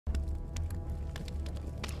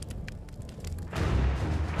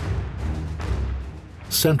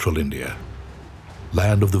central India,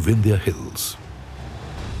 land of the Vindhya hills.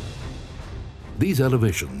 These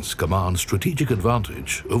elevations command strategic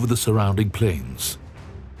advantage over the surrounding plains,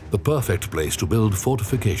 the perfect place to build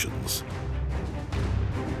fortifications.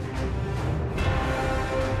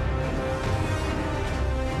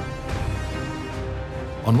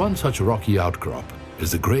 On one such rocky outcrop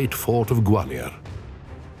is the great fort of Gwalior.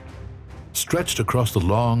 Stretched across the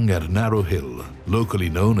long and narrow hill, locally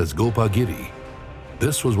known as Gopagiri,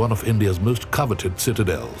 this was one of India's most coveted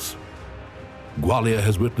citadels. Gwalior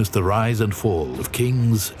has witnessed the rise and fall of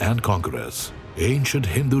kings and conquerors, ancient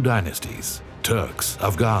Hindu dynasties, Turks,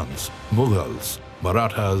 Afghans, Mughals,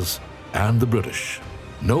 Marathas, and the British.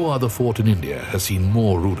 No other fort in India has seen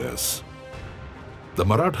more rulers. The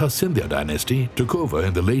Maratha Scindia dynasty took over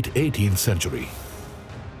in the late 18th century.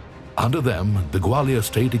 Under them, the Gwalior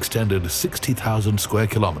state extended 60,000 square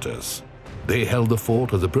kilometers. They held the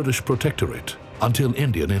fort as a British protectorate until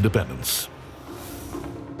Indian independence.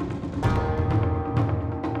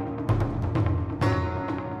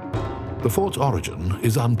 The fort's origin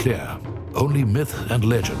is unclear. Only myth and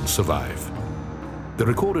legend survive. The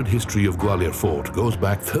recorded history of Gwalior Fort goes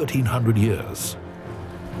back 1,300 years.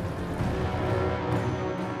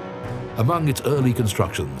 Among its early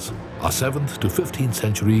constructions are 7th to 15th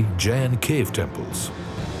century Jain cave temples.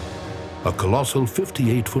 A colossal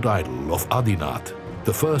 58-foot idol of Adinath,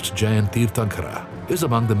 the first Jain Tirthankara, is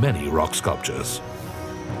among the many rock sculptures.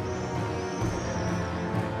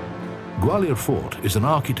 Gwalior Fort is an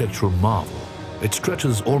architectural marvel. It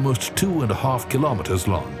stretches almost 2.5 kilometers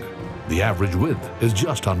long. The average width is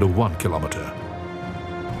just under 1 kilometer.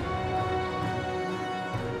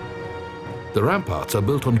 The ramparts are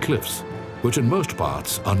built on cliffs, which in most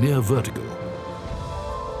parts are near vertical.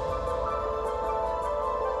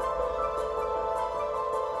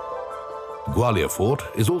 Gwalior Fort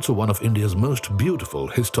is also one of India's most beautiful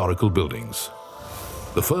historical buildings.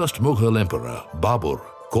 The first Mughal emperor, Babar,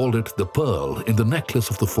 called it the pearl in the necklace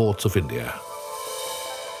of the forts of India.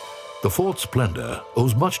 The fort's splendor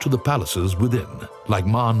owes much to the palaces within, like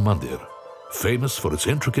Man Mandir, famous for its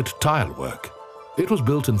intricate tile work. It was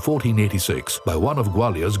built in 1486 by one of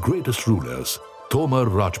Gwalior's greatest rulers, Tomar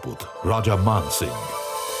Rajput, Raja Man Singh.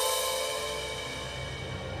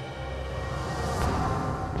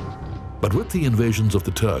 But with the invasions of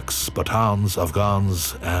the Turks, Pathans,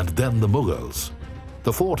 Afghans, and then the Mughals,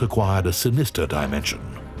 the fort acquired a sinister dimension.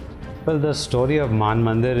 Well, the story of Man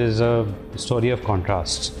Mandir is a story of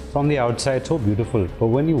contrasts. From the outside, so beautiful, but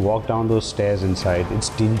when you walk down those stairs inside, it's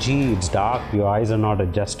dingy, it's dark, your eyes are not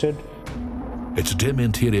adjusted. Its dim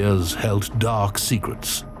interiors held dark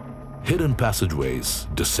secrets. Hidden passageways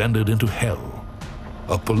descended into hell,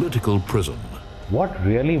 a political prison. What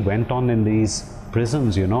really went on in these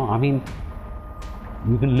prisons, you know? I mean,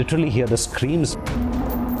 you can literally hear the screams.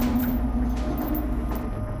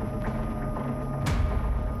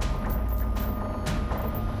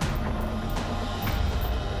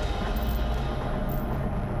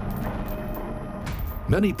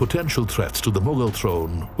 Many potential threats to the Mughal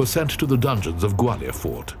throne were sent to the dungeons of Gwalior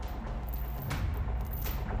Fort.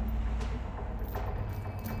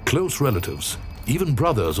 Close relatives, even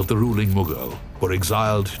brothers of the ruling Mughal, were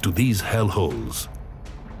exiled to these hellholes.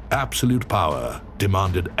 Absolute power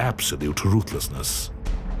demanded absolute ruthlessness.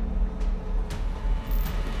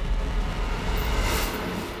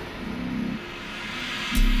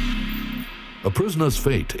 A prisoner's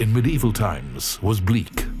fate in medieval times was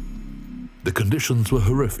bleak. The conditions were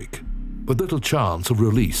horrific, with little chance of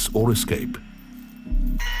release or escape.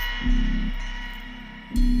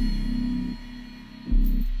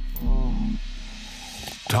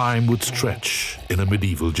 Time would stretch in a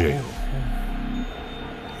medieval jail.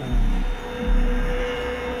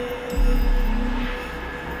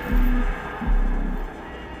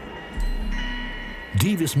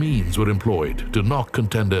 Devious means were employed to knock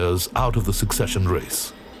contenders out of the succession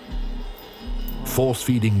race.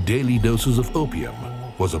 Force-feeding daily doses of opium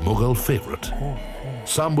was a Mughal favorite.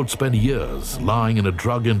 Some would spend years lying in a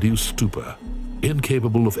drug-induced stupor,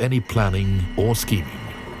 incapable of any planning or scheming.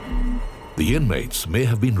 The inmates may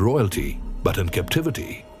have been royalty, but in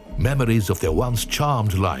captivity, memories of their once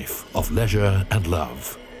charmed life of leisure and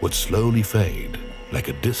love would slowly fade like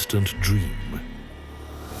a distant dream.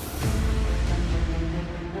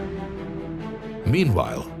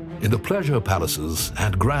 Meanwhile, in the pleasure palaces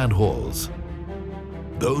and grand halls,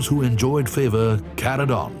 those who enjoyed favor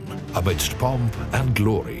carried on amidst pomp and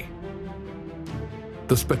glory.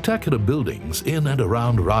 The spectacular buildings in and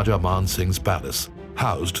around Raja Man Singh's palace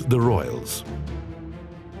housed the royals.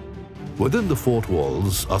 Within the fort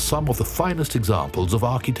walls are some of the finest examples of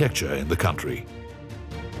architecture in the country.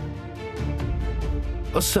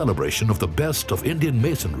 a celebration of the best of Indian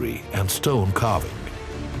masonry and stone carving.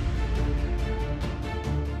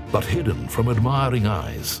 But hidden from admiring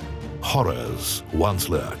eyes, horrors once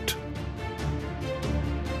lurked.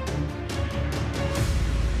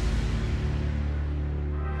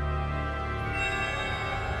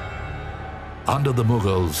 Under the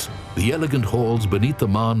Mughals, the elegant halls beneath the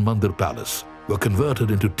Man Mandir palace were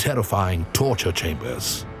converted into terrifying torture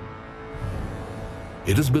chambers.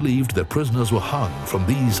 It is believed that prisoners were hung from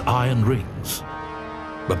these iron rings.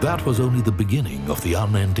 But that was only the beginning of the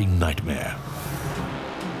unending nightmare.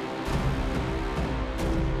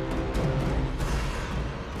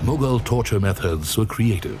 Mughal torture methods were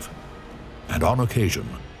creative, and on occasion,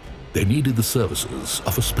 they needed the services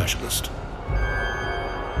of a specialist.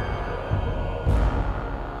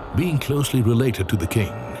 Being closely related to the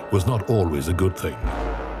king was not always a good thing.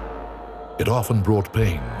 It often brought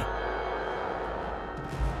pain,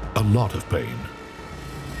 a lot of pain.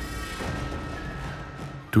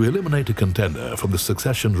 To eliminate a contender from the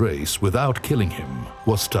succession race without killing him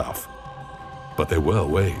was tough, but there were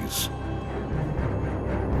ways.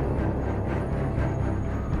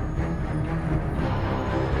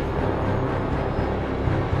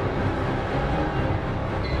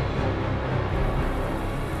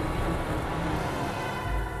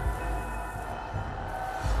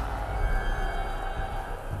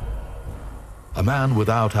 A man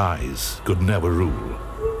without eyes could never rule.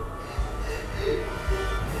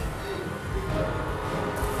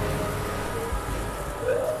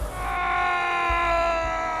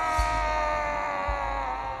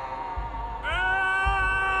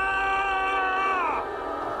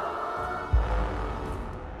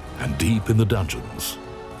 And deep in the dungeons,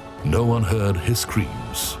 no one heard his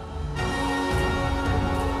screams.